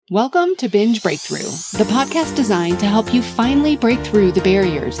Welcome to Binge Breakthrough, the podcast designed to help you finally break through the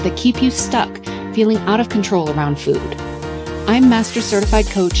barriers that keep you stuck, feeling out of control around food. I'm Master Certified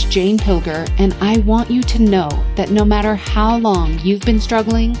Coach Jane Pilger, and I want you to know that no matter how long you've been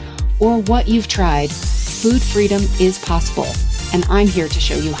struggling or what you've tried, food freedom is possible, and I'm here to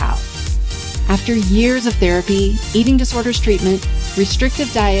show you how. After years of therapy, eating disorders treatment,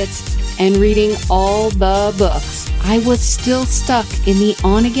 restrictive diets, and reading all the books, I was still stuck in the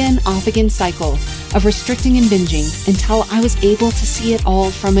on-again, off-again cycle of restricting and binging until I was able to see it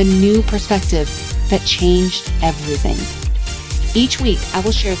all from a new perspective that changed everything. Each week, I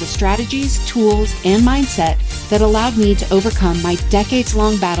will share the strategies, tools, and mindset that allowed me to overcome my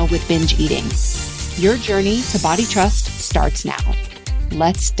decades-long battle with binge eating. Your journey to body trust starts now.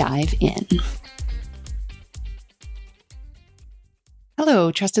 Let's dive in.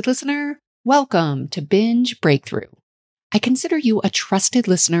 Hello, trusted listener. Welcome to Binge Breakthrough. I consider you a trusted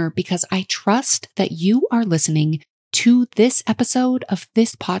listener because I trust that you are listening to this episode of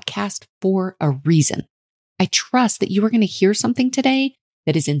this podcast for a reason. I trust that you are going to hear something today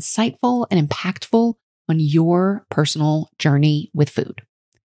that is insightful and impactful on your personal journey with food.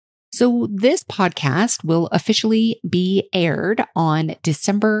 So this podcast will officially be aired on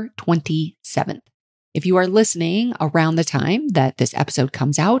December 27th. If you are listening around the time that this episode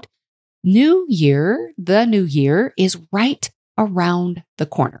comes out, the new year is right around the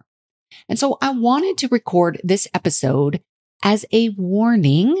corner. And so I wanted to record this episode as a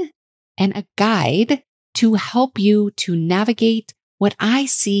warning and a guide to help you to navigate what I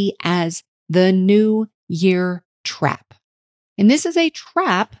see as the New Year trap. And this is a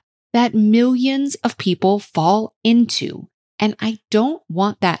trap that millions of people fall into. And I don't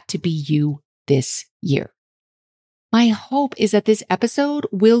want that to be you this year. My hope is that this episode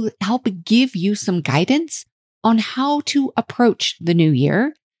will help give you some guidance on how to approach the new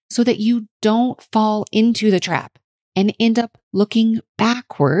year so that you don't fall into the trap and end up looking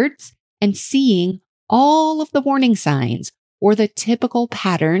backwards and seeing all of the warning signs or the typical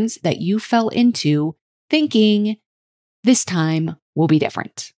patterns that you fell into thinking this time will be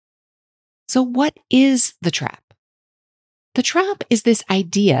different. So what is the trap? The trap is this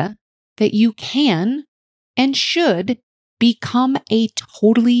idea that you can and should become a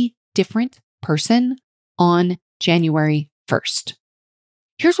totally different person on January 1st.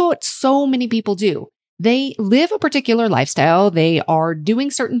 Here's what so many people do. They live a particular lifestyle. They are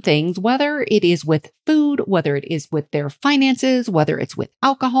doing certain things, whether it is with food, whether it is with their finances, whether it's with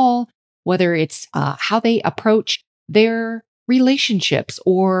alcohol, whether it's how they approach their relationships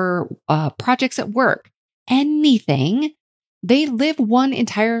or projects at work, anything. They live one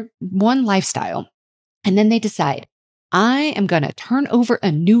lifestyle. And then they decide, I am going to turn over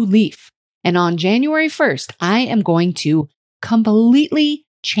a new leaf. And on January 1st, I am going to completely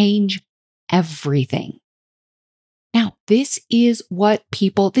change everything. Now, this is what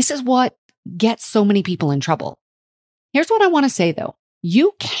gets so many people in trouble. Here's what I want to say though.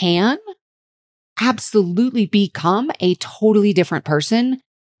 You can absolutely become a totally different person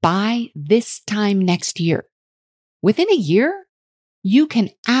by this time next year. Within a year, you can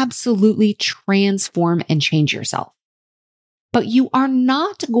absolutely transform and change yourself. But you are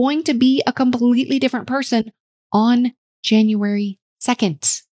not going to be a completely different person on January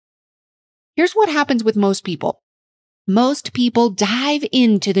 2nd. Here's what happens with most people. Most people dive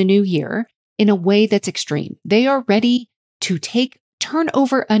into the new year in a way that's extreme. They are ready to turn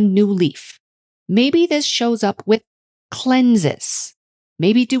over a new leaf. Maybe this shows up with cleanses,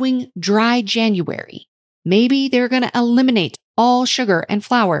 maybe doing dry January. Maybe they're going to eliminate all sugar and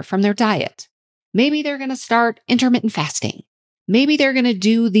flour from their diet. Maybe they're going to start intermittent fasting. Maybe they're going to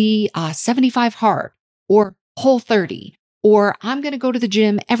do the 75 hard or whole 30, or I'm going to go to the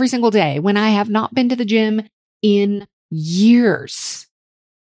gym every single day when I have not been to the gym in years.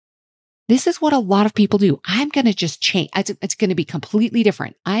 This is what a lot of people do. I'm going to just change. It's going to be completely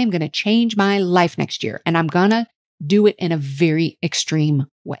different. I am going to change my life next year, and I'm going to do it in a very extreme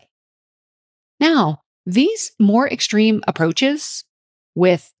way. Now, these more extreme approaches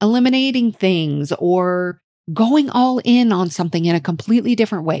with eliminating things or going all in on something in a completely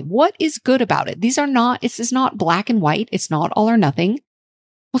different way, what is good about it? This is not black and white. It's not all or nothing.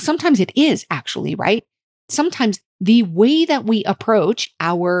 Well, sometimes it is actually, right? Sometimes the way that we approach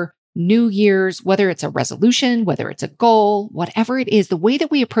our New Year's, whether it's a resolution, whether it's a goal, whatever it is, the way that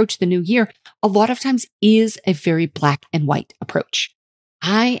we approach the new year, a lot of times is a very black and white approach.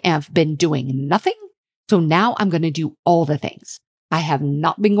 I have been doing nothing. So now I'm going to do all the things. I have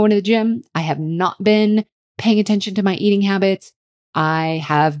not been going to the gym. I have not been paying attention to my eating habits. I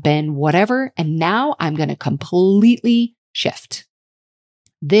have been whatever. And now I'm going to completely shift.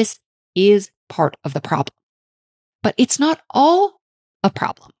 This is part of the problem. But it's not all a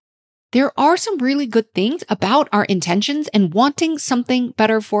problem. There are some really good things about our intentions and wanting something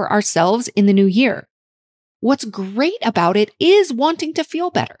better for ourselves in the new year. What's great about it is wanting to feel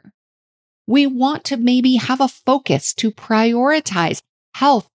better. We want to maybe have a focus to prioritize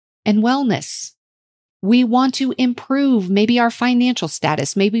health and wellness. We want to improve maybe our financial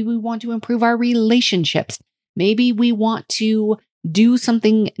status. Maybe we want to improve our relationships. Maybe we want to do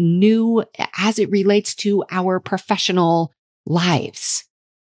something new as it relates to our professional lives.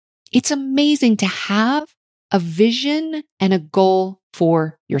 It's amazing to have a vision and a goal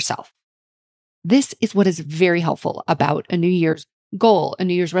for yourself. This is what is very helpful about a New Year's goal, a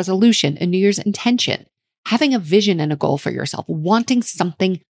New Year's resolution, a New Year's intention. Having a vision and a goal for yourself, wanting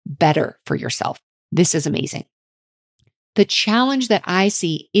something better for yourself. This is amazing. The challenge that I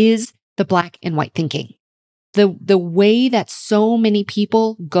see is the black and white thinking. The way that so many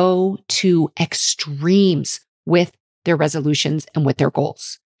people go to extremes with their resolutions and with their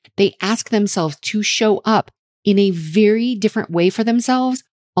goals. They ask themselves to show up in a very different way for themselves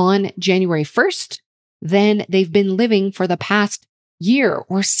on January 1st than they've been living for the past year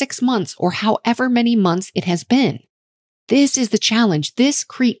or 6 months or however many months it has been. This is the challenge. This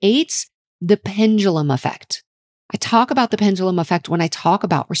creates the pendulum effect. I talk about the pendulum effect when I talk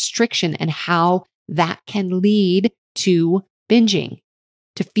about restriction and how that can lead to binging,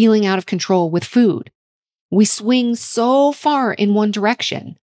 to feeling out of control with food. We swing so far in one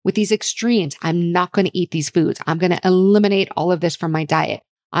direction with these extremes. I'm not going to eat these foods. I'm going to eliminate all of this from my diet.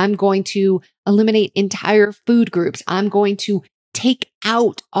 I'm going to eliminate entire food groups. I'm going to take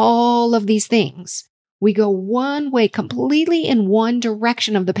out all of these things. We go one way completely in one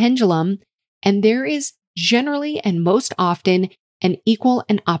direction of the pendulum, and there is generally and most often an equal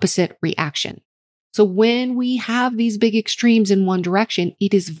and opposite reaction. So when we have these big extremes in one direction,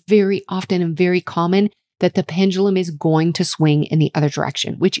 it is very often and very common that the pendulum is going to swing in the other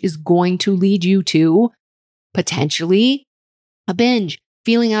direction, which is going to lead you to potentially a binge,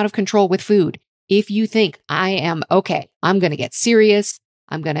 feeling out of control with food. If you think I'm going to get serious,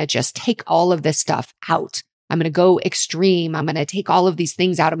 I'm going to just take all of this stuff out. I'm going to go extreme. I'm going to take all of these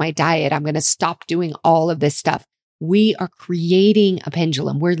things out of my diet. I'm going to stop doing all of this stuff. We are creating a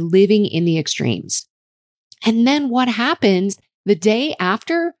pendulum. We're living in the extremes. And then what happens the day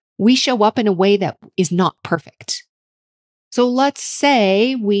after? We show up in a way that is not perfect. So let's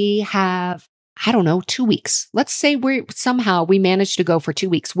say we have, 2 weeks. Let's say we managed to go for 2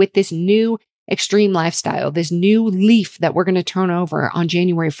 weeks with this new extreme lifestyle, this new leaf that we're going to turn over on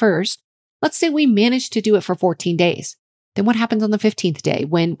January 1st. Let's say we managed to do it for 14 days. Then what happens on the 15th day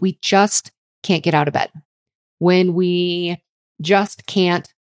when we just can't get out of bed? When we just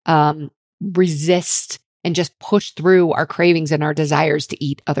can't resist and just push through our cravings and our desires to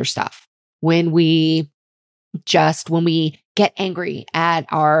eat other stuff. When we get angry at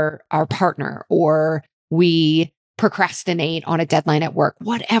our partner, or we procrastinate on a deadline at work,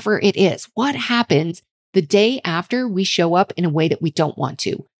 whatever it is, what happens the day after we show up in a way that we don't want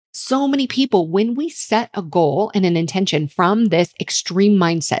to? So many people, when we set a goal and an intention from this extreme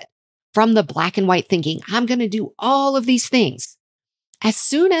mindset, from the black and white thinking, I'm going to do all of these things. As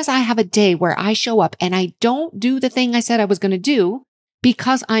soon as I have a day where I show up and I don't do the thing I said I was going to do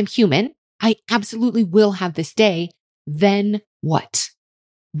because I'm human, I absolutely will have this day. Then what?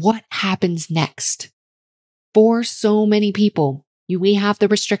 What happens next? For so many people, we have the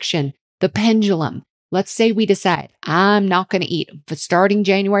restriction, the pendulum. Let's say we decide I'm not going to eat, but starting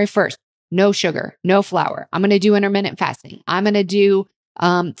January 1st, no sugar, no flour. I'm going to do intermittent fasting. I'm going to do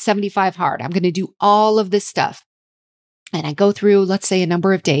 75 hard. I'm going to do all of this stuff. And I go through, let's say, a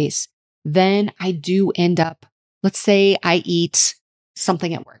number of days. Then I do end up, let's say I eat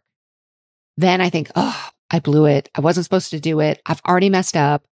something at work. Then I think, I blew it. I wasn't supposed to do it. I've already messed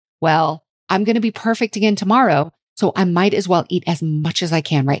up. Well, I'm going to be perfect again tomorrow. So I might as well eat as much as I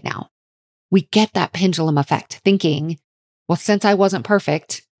can right now. We get that pendulum effect thinking, well, since I wasn't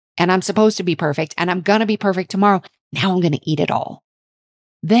perfect and I'm supposed to be perfect and I'm going to be perfect tomorrow, now I'm going to eat it all.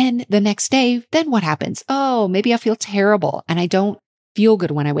 Then the next day, then what happens? Oh, maybe I feel terrible and I don't feel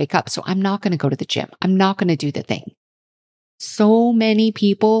good when I wake up. So I'm not going to go to the gym. I'm not going to do the thing. So many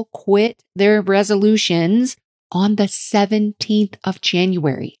people quit their resolutions on the 17th of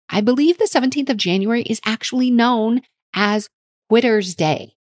January. I believe the 17th of January is actually known as Quitter's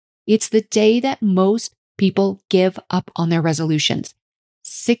Day. It's the day that most people give up on their resolutions.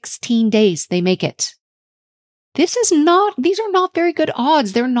 16 days they make it. These are not very good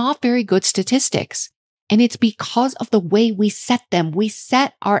odds. They're not very good statistics. And it's because of the way we set them. We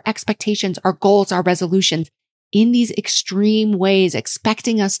set our expectations, our goals, our resolutions in these extreme ways,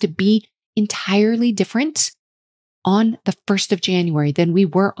 expecting us to be entirely different on the 1st of January than we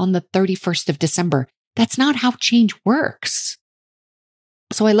were on the 31st of December. That's not how change works.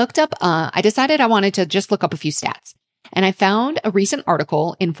 So I looked up, I decided I wanted to just look up a few stats. And I found a recent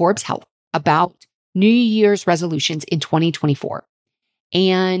article in Forbes Health about New Year's resolutions in 2024.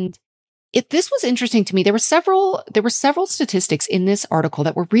 And this was interesting to me. There were several statistics in this article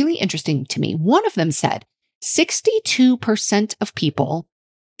that were really interesting to me. One of them said 62% of people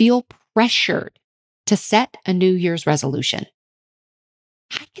feel pressured to set a New Year's resolution.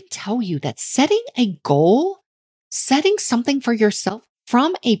 I can tell you that setting a goal, setting something for yourself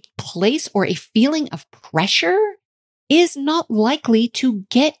from a place or a feeling of pressure is not likely to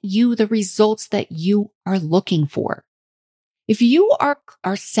get you the results that you are looking for. If you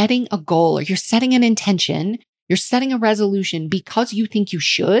are setting a goal or you're setting an intention, you're setting a resolution because you think you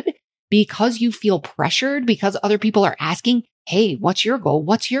should, because you feel pressured, because other people are asking, hey, what's your goal?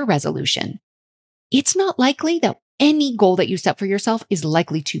 What's your resolution? It's not likely that any goal that you set for yourself is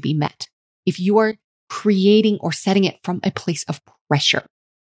likely to be met if you are creating or setting it from a place of pressure.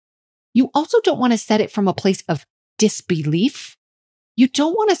 You also don't want to set it from a place of disbelief. You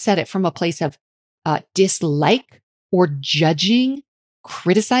don't want to set it from a place of dislike or judging,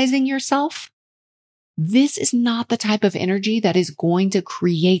 criticizing yourself. This is not the type of energy that is going to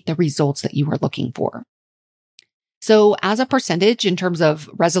create the results that you are looking for. So as a percentage in terms of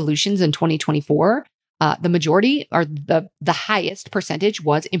resolutions in 2024, the majority or the highest percentage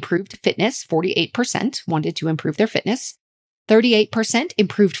was improved fitness. 48% wanted to improve their fitness. 38%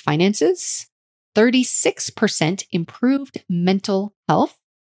 improved finances. 36% improved mental health.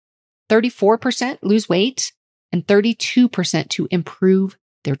 34% lose weight. And 32% to improve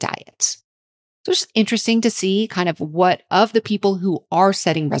their diet. So it's interesting to see kind of what of the people who are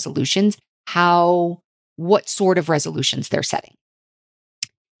setting resolutions, what sort of resolutions they're setting.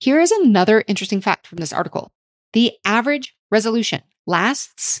 Here is another interesting fact from this article. The average resolution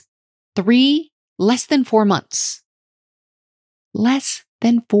lasts less than 4 months. Less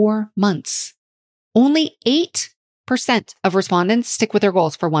than 4 months. Only 8% of respondents stick with their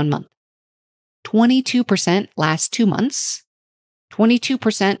goals for 1 month. 22% last 2 months,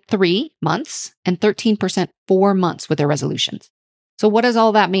 22% 3 months, and 13% 4 months with their resolutions. So what does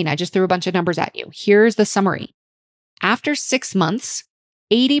all that mean? I just threw a bunch of numbers at you. Here's the summary. After 6 months,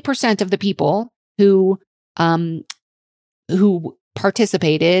 80% of the people who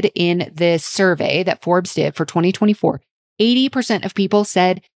participated in this survey that Forbes did for 2024, 80% of people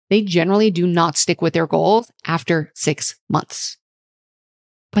said they generally do not stick with their goals after 6 months.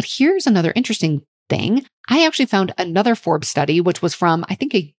 But here's another interesting thing. I actually found another Forbes study, which was from, I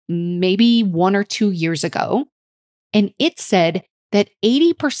think, maybe 1 or 2 years ago. And it said that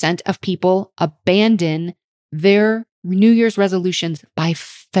 80% of people abandon their New Year's resolutions by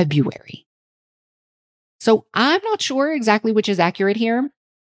February. So I'm not sure exactly which is accurate here.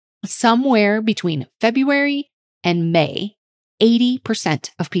 Somewhere between February and May, 80%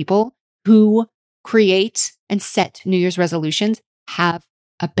 of people who create and set New Year's resolutions have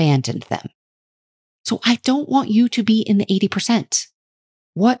abandoned them. So I don't want you to be in the 80%.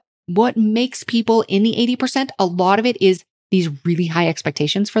 What makes people in the 80%? A lot of it is these really high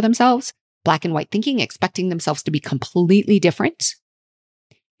expectations for themselves, black and white thinking, expecting themselves to be completely different.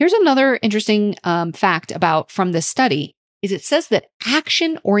 Here's another interesting fact from this study is it says that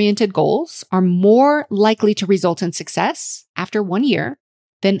action-oriented goals are more likely to result in success after 1 year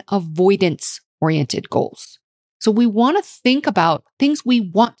than avoidance-oriented goals. So we want to think about things we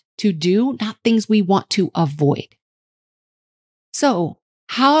want to do, not things we want to avoid. So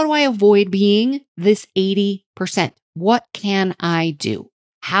how do I avoid being this 80%? What can I do?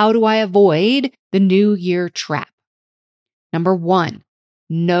 How do I avoid the New Year trap? Number 1,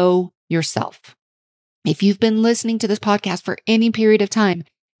 know yourself. If you've been listening to this podcast for any period of time,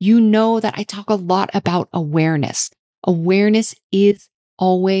 you know that I talk a lot about awareness. Awareness is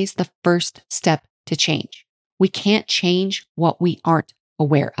always the first step to change. We can't change what we aren't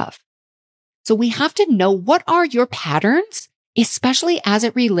aware of. So we have to know what are your patterns, especially as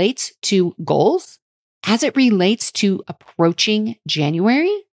it relates to goals, as it relates to approaching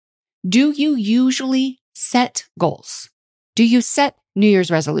January. Do you usually set goals? Do you set New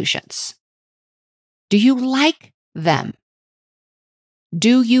Year's resolutions? Do you like them?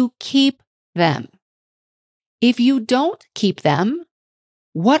 Do you keep them? If you don't keep them,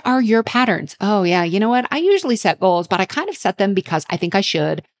 what are your patterns? Oh yeah, you know what? I usually set goals, but I kind of set them because I think I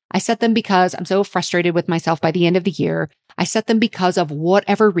should. I set them because I'm so frustrated with myself by the end of the year. I set them because of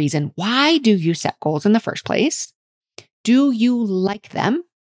whatever reason. Why do you set goals in the first place? Do you like them?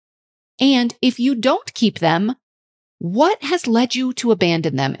 And if you don't keep them, What has led you to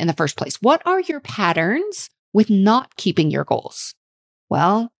abandon them in the first place? What are your patterns with not keeping your goals?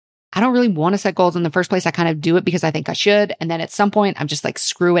 Well, I don't really want to set goals in the first place. I kind of do it because I think I should. And then at some point, I'm just like,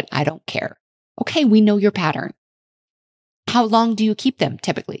 screw it. I don't care. Okay, we know your pattern. How long do you keep them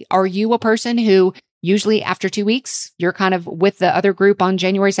typically? Are you a person who usually after 2 weeks, you're kind of with the other group on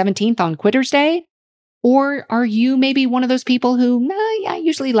January 17th on Quitter's Day? Or are you maybe one of those people who,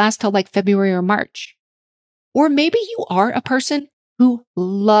 usually last till like February or March? Or maybe you are a person who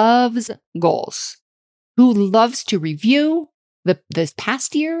loves goals, who loves to review this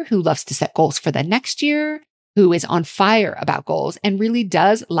past year, who loves to set goals for the next year, who is on fire about goals and really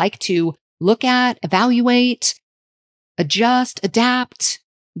does like to look at, evaluate, adjust, adapt.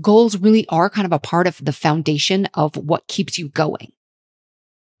 Goals really are kind of a part of the foundation of what keeps you going.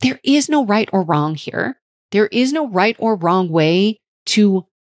 There is no right or wrong here. There is no right or wrong way to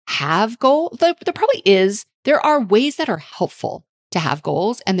have goals. There probably is. There are ways that are helpful to have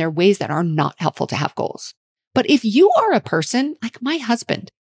goals, and there are ways that are not helpful to have goals. But if you are a person like my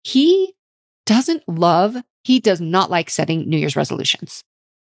husband, he does not like setting New Year's resolutions.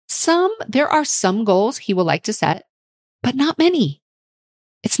 There are some goals he will like to set, but not many.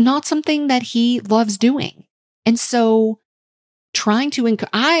 It's not something that he loves doing. And so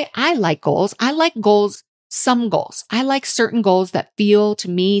I like goals. I like goals, some goals. I like certain goals that feel to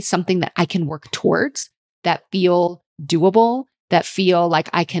me something that I can work towards, that feel doable, that feel like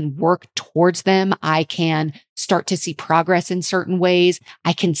I can work towards them. I can start to see progress in certain ways.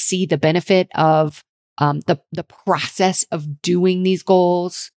 I can see the benefit of the process of doing these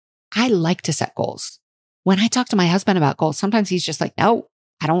goals. I like to set goals. When I talk to my husband about goals, sometimes he's just like, no,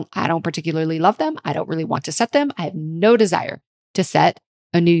 I don't particularly love them. I don't really want to set them. I have no desire to set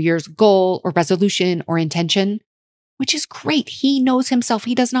a New Year's goal or resolution or intention, which is great. He knows himself.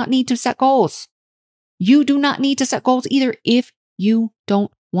 He does not need to set goals. You do not need to set goals either if you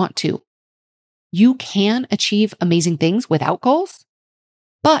don't want to. You can achieve amazing things without goals,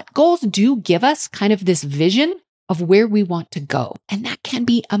 but goals do give us kind of this vision of where we want to go. And that can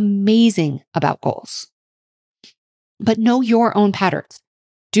be amazing about goals. But know your own patterns.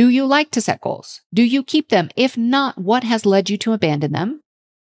 Do you like to set goals? Do you keep them? If not, what has led you to abandon them?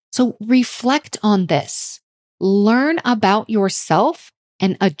 So reflect on this. Learn about yourself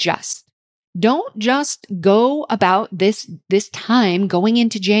and adjust. Don't just go about this time going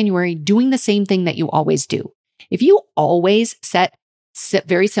into January doing the same thing that you always do. If you always set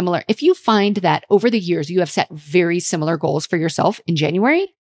very similar, if you find that over the years you have set very similar goals for yourself in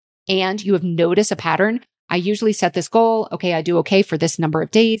January and you have noticed a pattern, I usually set this goal. Okay, I do okay for this number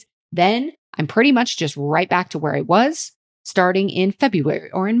of days. Then I'm pretty much just right back to where I was starting in February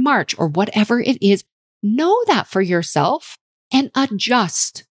or in March or whatever it is. Know that for yourself and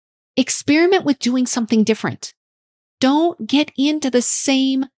adjust. Experiment with doing something different. Don't get into the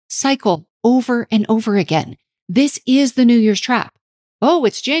same cycle over and over again. This is the New Year's trap. Oh,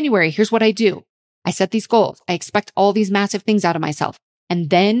 it's January. Here's what I do. I set these goals. I expect all these massive things out of myself. And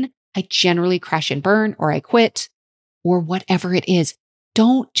then I generally crash and burn, or I quit, or whatever it is.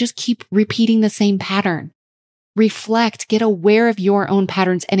 Don't just keep repeating the same pattern. Reflect, get aware of your own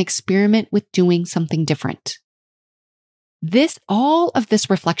patterns, and experiment with doing something different. All of this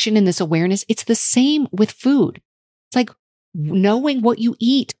reflection and this awareness, it's the same with food. It's like knowing what you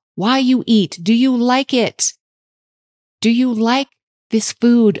eat, why you eat. Do you like it? Do you like this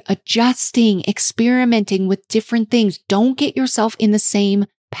food? Adjusting, experimenting with different things. Don't get yourself in the same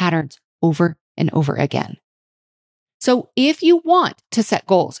patterns over and over again. So if you want to set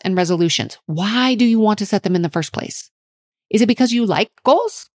goals and resolutions, why do you want to set them in the first place? Is it because you like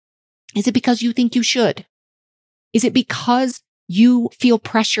goals? Is it because you think you should? Is it because you feel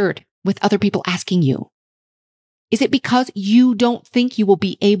pressured with other people asking you? Is it because you don't think you will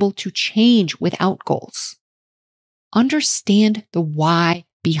be able to change without goals? Understand the why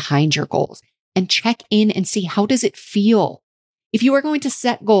behind your goals and check in and see, how does it feel? If you are going to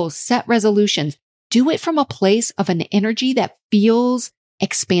set goals, set resolutions, do it from a place of an energy that feels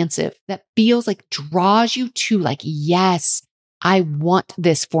expansive, that feels like draws you to like, yes, I want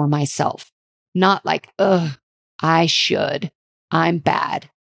this for myself. Not like, ugh, I should, I'm bad,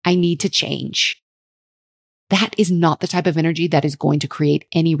 I need to change. That is not the type of energy that is going to create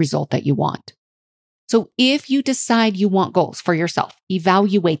any result that you want. So if you decide you want goals for yourself,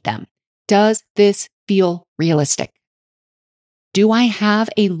 evaluate them. Does this feel realistic? Do I have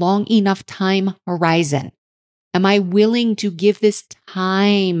a long enough time horizon? Am I willing to give this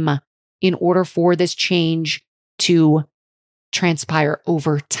time in order for this change to transpire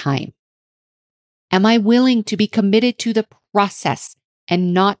over time? Am I willing to be committed to the process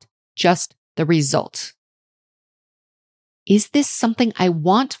and not just the result? Is this something I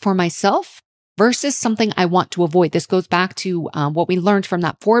want for myself versus something I want to avoid? This goes back to what we learned from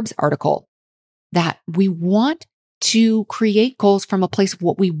that Forbes article, that we want to create goals from a place of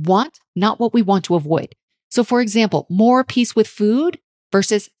what we want, not what we want to avoid. So for example, more peace with food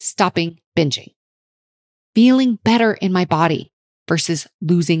versus stopping binging. Feeling better in my body versus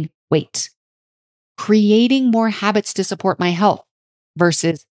losing weight. Creating more habits to support my health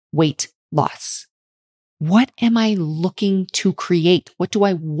versus weight loss. What am I looking to create? What do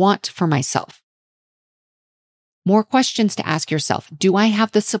I want for myself? More questions to ask yourself. Do I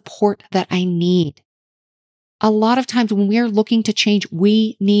have the support that I need? A lot of times when we're looking to change,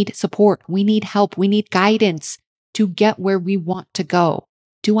 we need support. We need help. We need guidance to get where we want to go.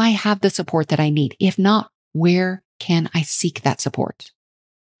 Do I have the support that I need? If not, where can I seek that support?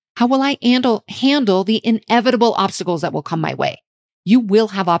 How will I handle the inevitable obstacles that will come my way? You will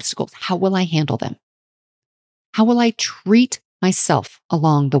have obstacles. How will I handle them? How will I treat myself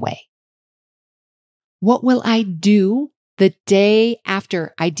along the way? What will I do the day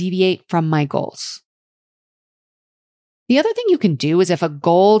after I deviate from my goals? The other thing you can do is if a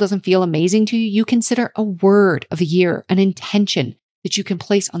goal doesn't feel amazing to you, you consider a word of the year, an intention that you can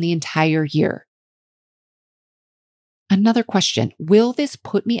place on the entire year. Another question, will this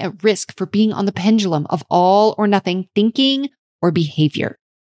put me at risk for being on the pendulum of all or nothing thinking or behavior?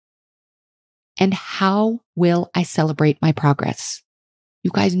 And how will I celebrate my progress?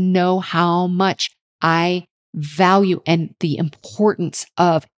 You guys know how much I value and the importance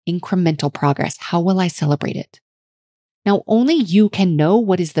of incremental progress. How will I celebrate it? Now, only you can know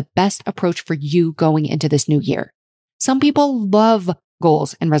what is the best approach for you going into this new year. Some people love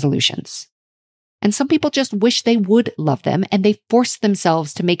goals and resolutions, and some people just wish they would love them and they force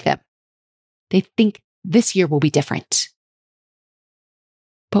themselves to make them. They think this year will be different.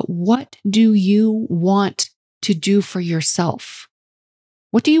 But what do you want to do for yourself?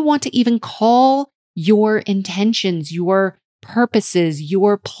 What do you want to even call your intentions, your purposes,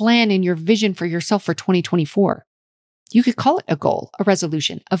 your plan, and your vision for yourself for 2024? You could call it a goal, a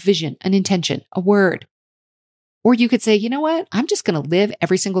resolution, a vision, an intention, a word. Or you could say, you know what? I'm just going to live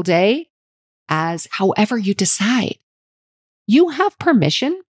every single day as however you decide. You have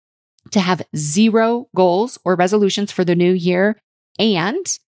permission to have 0 goals or resolutions for the new year, and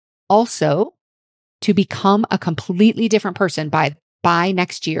also to become a completely different person by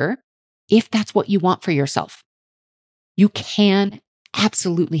next year, if that's what you want for yourself. You can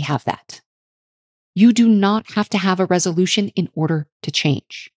absolutely have that. You do not have to have a resolution in order to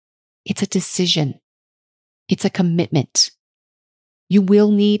change. It's a decision. It's a commitment. You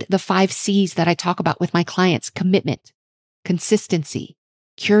will need the 5 C's that I talk about with my clients: commitment, consistency,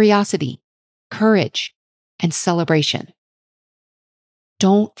 curiosity, courage, and celebration.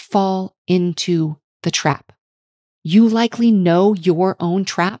 Don't fall into the trap. You likely know your own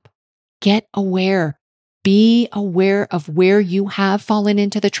trap. Get aware. Be aware of where you have fallen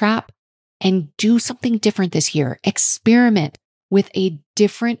into the trap and do something different this year. Experiment with a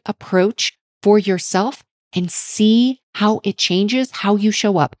different approach for yourself and see how it changes how you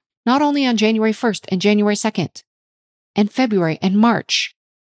show up, not only on January 1st and January 2nd and February and March.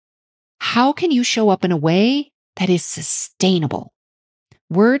 How can you show up in a way that is sustainable?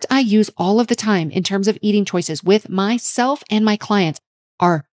 Words I use all of the time in terms of eating choices with myself and my clients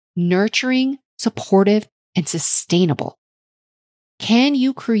are nurturing, supportive, and sustainable. Can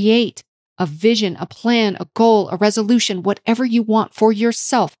you create a vision, a plan, a goal, a resolution, whatever you want for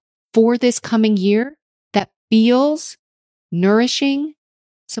yourself for this coming year that feels nourishing,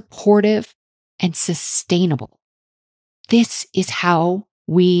 supportive, and sustainable? This is how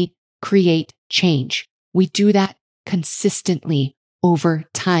we create change. We do that consistently over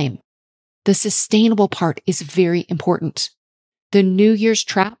time. The sustainable part is very important. The New Year's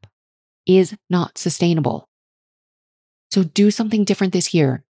trap is not sustainable. So do something different this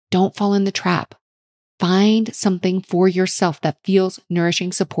year. Don't fall in the trap. Find something for yourself that feels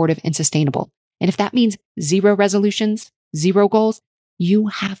nourishing, supportive, and sustainable. And if that means 0 resolutions, 0 goals, you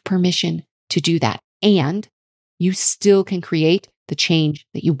have permission to do that. And you still can create the change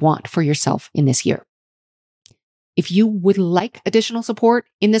that you want for yourself in this year. If you would like additional support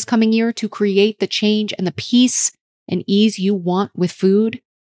in this coming year to create the change and the peace and ease you want with food,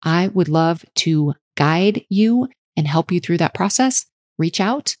 I would love to guide you and help you through that process. Reach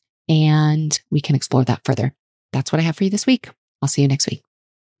out and we can explore that further. That's what I have for you this week. I'll see you next week.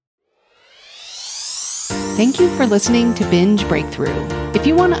 Thank you for listening to Binge Breakthrough. If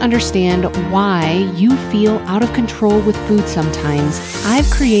you want to understand why you feel out of control with food sometimes, I've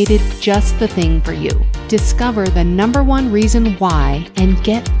created just the thing for you. Discover the #1 reason why and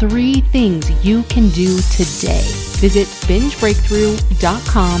get 3 things you can do today. Visit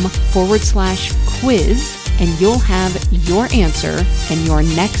bingebreakthrough.com/quiz and you'll have your answer and your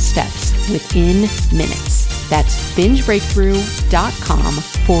next steps within minutes. That's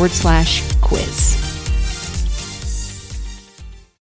bingebreakthrough.com/quiz.